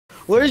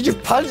Where's your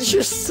pants, you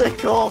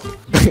sicko?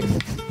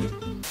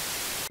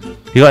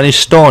 You got any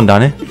stone,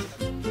 Danny?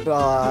 No,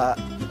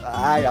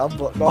 I am,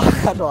 but no,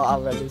 I don't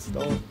have any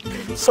stone.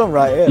 Some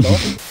right here, though.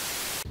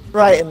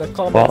 Write in the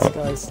comments,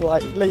 guys.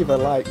 Like, leave a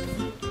like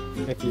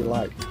if you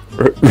like.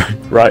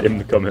 Write in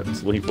the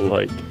comments, leave a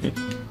like.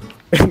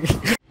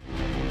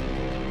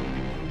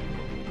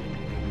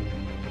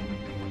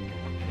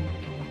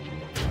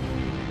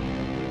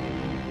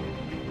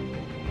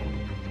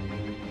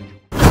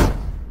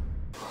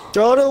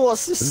 Jordan,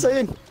 what's this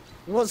saying?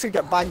 He wants to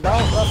get banged out,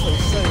 that's what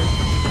he's saying.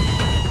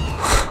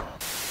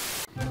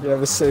 You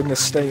ever seen the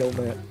snail,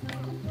 mate?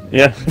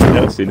 Yeah,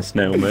 I've seen a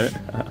snail, mate.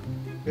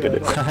 Get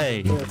it.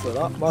 Hey.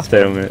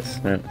 Snail, mate.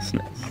 Snail.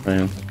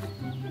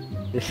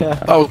 Yeah.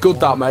 That was good,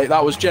 that, mate.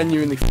 That was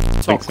genuinely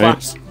top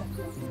class.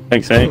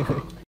 Thanks, mate.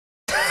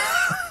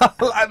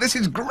 This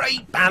is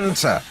great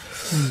banter.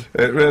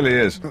 It really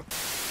is.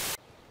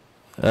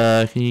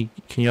 Can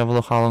you have a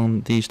look how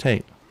long these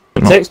take?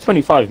 It takes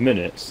 25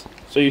 minutes.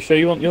 So you sure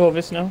you want the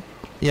Orvis now?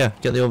 Yeah,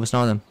 get the Orvis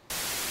now then.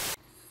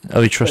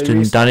 Are we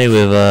trusting Danny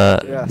with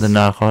the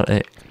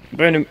narcotic?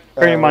 Bearing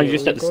in mind you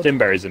just had the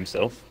stimberries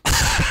himself.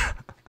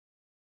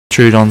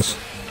 Trudons.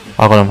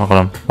 I got him.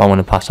 I want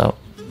to pass out.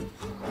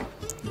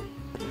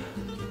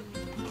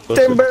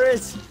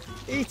 Stimberries!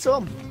 Eat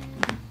them!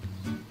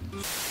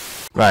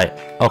 Right,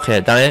 okay,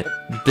 Danny,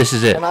 this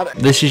is it.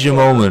 This is your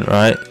moment,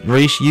 right?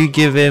 Reese, you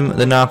give him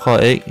the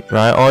narcotic,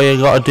 right? All you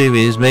gotta do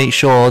is make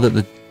sure that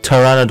the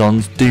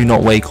pteranodons do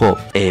not wake up.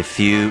 A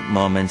few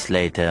moments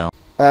later.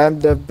 And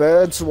the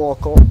birds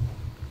walk up.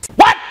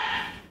 What?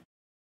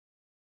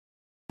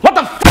 What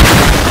the f?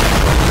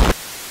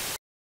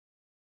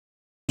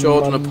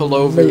 Jordan, a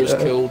pullover has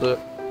killed it.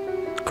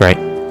 Great.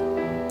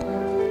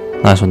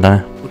 Nice one,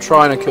 Danny. I'm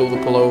trying to kill the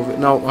pullover.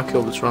 No, I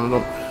killed the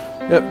pteranodon.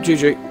 Yep,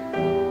 GG.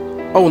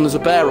 Oh, and there's a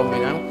bear on me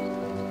now.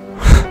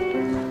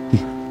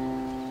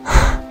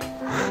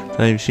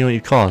 So you've seen what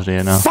you've caused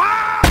here now?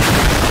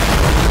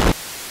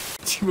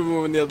 Do you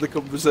remember when they had the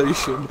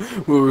conversation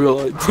where we were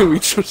like, do we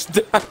trust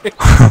Danny?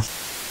 Oh,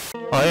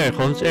 here it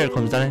comes,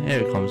 Danny, here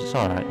it comes. It's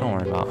alright, don't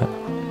worry about it.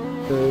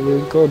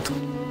 Very good.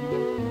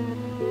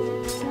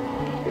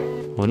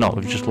 Well, no,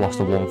 we've just lost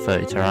the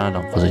 130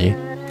 pteranodon because of you.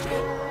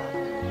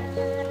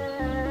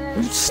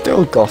 We've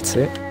still got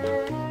it.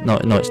 No,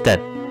 it's dead.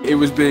 It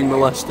was being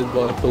molested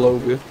by a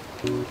pullover.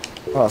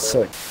 Oh,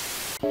 sick.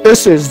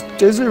 This is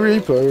Dizzy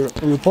Reaper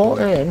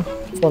reporting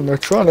from the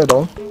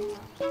Trinidad.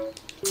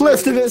 It's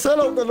lifting its head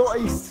up the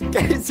northeast.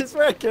 It's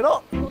waking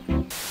up.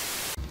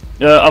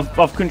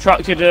 I've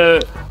contracted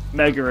a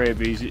mega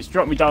rabies. It's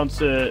dropped me down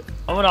to...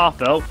 I'm an half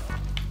health.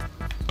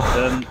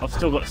 I've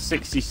still got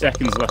 60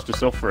 seconds left of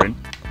suffering.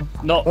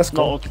 Not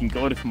looking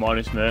good if I'm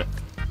honest, mate.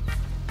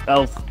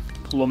 Health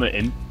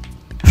plummeting.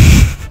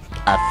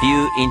 A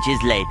few inches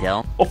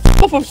later. Oh,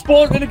 f*** off, I've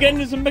spawned in again,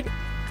 there's a mega...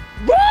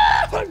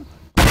 Run!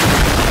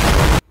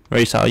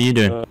 Reese, how are you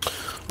doing?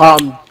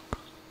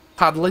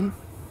 Paddling.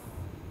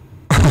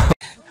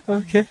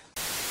 Okay.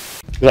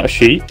 Is that a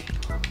sheep?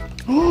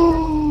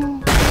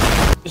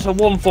 It's a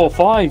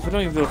 145, I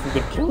don't even know if I'm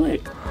gonna kill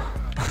it.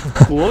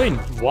 Glowing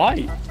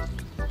white.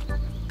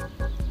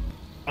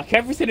 Like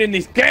everything in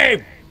this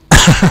game!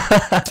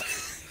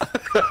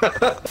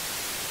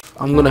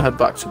 I'm gonna head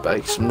back to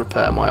base and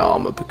repair my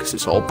armour because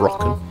it's all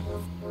broken.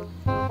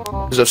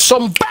 Because of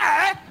some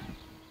bear!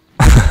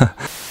 You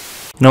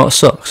know what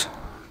sucks?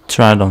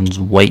 Pteranodon's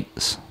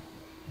weights.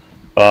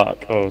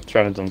 Fuck, oh,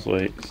 Pteranodon's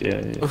weights,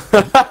 yeah.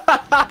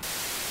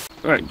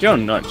 Right,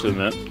 John, actually,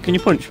 mate, can you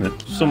punch me?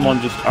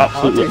 Someone just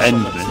absolutely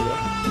end me.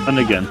 And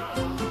again.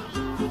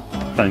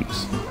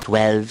 Thanks.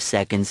 12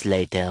 seconds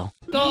later.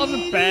 Not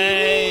the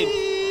bed!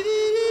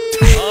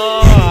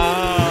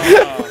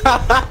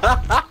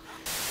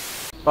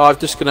 Oh, I've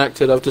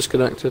disconnected.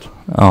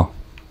 Oh.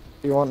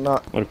 You want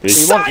that? What a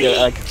piece. You want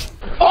your egg?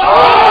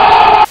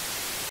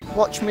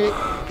 Watch me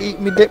eat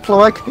me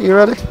Diplo egg. Are you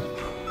ready?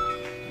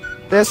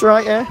 This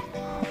right here.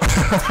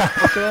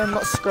 Okay, I'm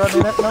not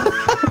scrubbing it now.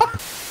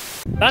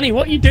 Danny,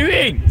 what are you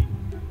doing?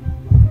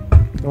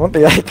 You want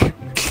the egg?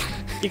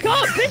 You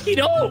can't pick it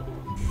up!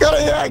 Got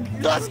the egg!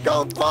 Let's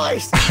go,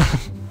 boys!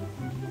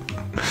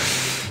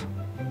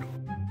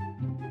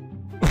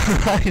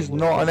 That is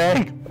not an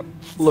egg.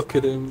 Look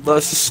at him.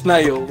 That's a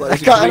snail.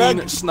 That's a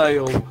green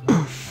snail.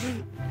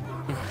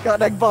 Got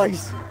an egg,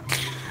 boys.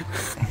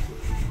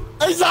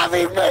 He's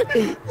having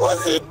me!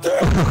 What's he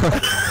doing?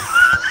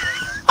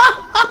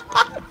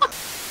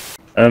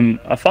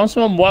 I found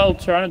some wild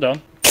pteranodon.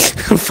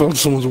 I found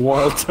someone's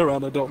wild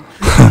pteranodon.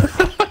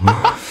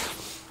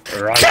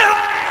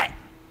 Right.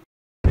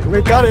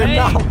 We got him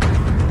now!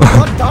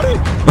 Come on, Danny!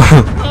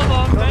 Come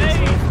on,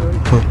 mate!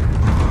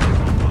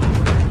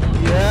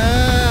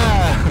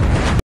 Yeah!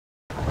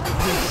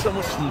 There's so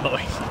much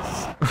noise.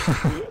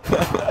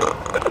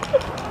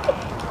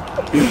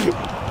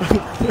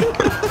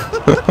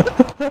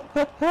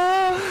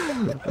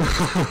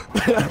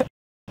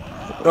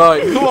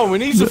 Right, come on, we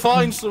need to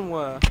find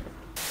somewhere.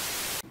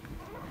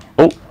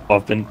 Oh,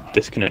 I've been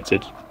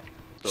disconnected.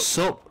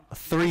 Sup,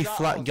 3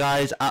 flat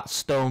guys at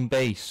Stone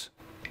Base.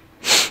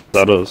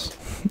 That us.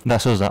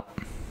 That's us, that.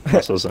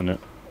 That's us, isn't it?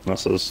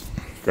 That's us.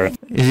 Great.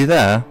 Is he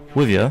there?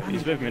 With you?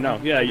 He's with me now.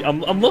 Yeah,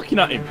 I'm looking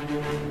at him.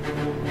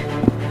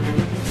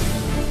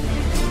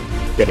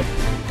 Get him.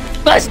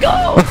 Let's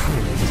go!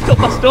 He's took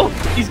my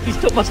stuff. He's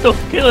took my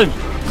stuff. Kill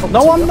him.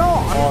 No, I'm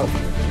not. I'm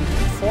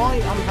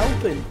flying. I'm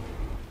helping.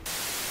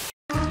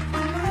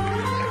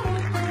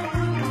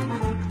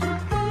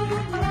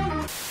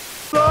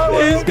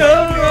 He's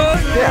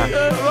going. Yeah.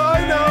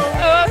 I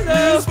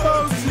know. You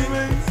spoke to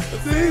me.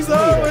 These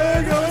are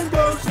where going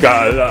both.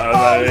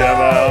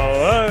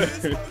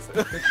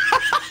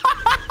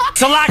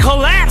 Till I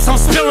collapse, I'm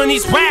spilling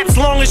these raps.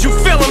 Long as you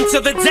feel them to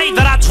the day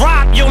that I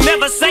drop, you'll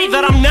never say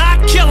that I'm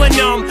not killing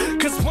them.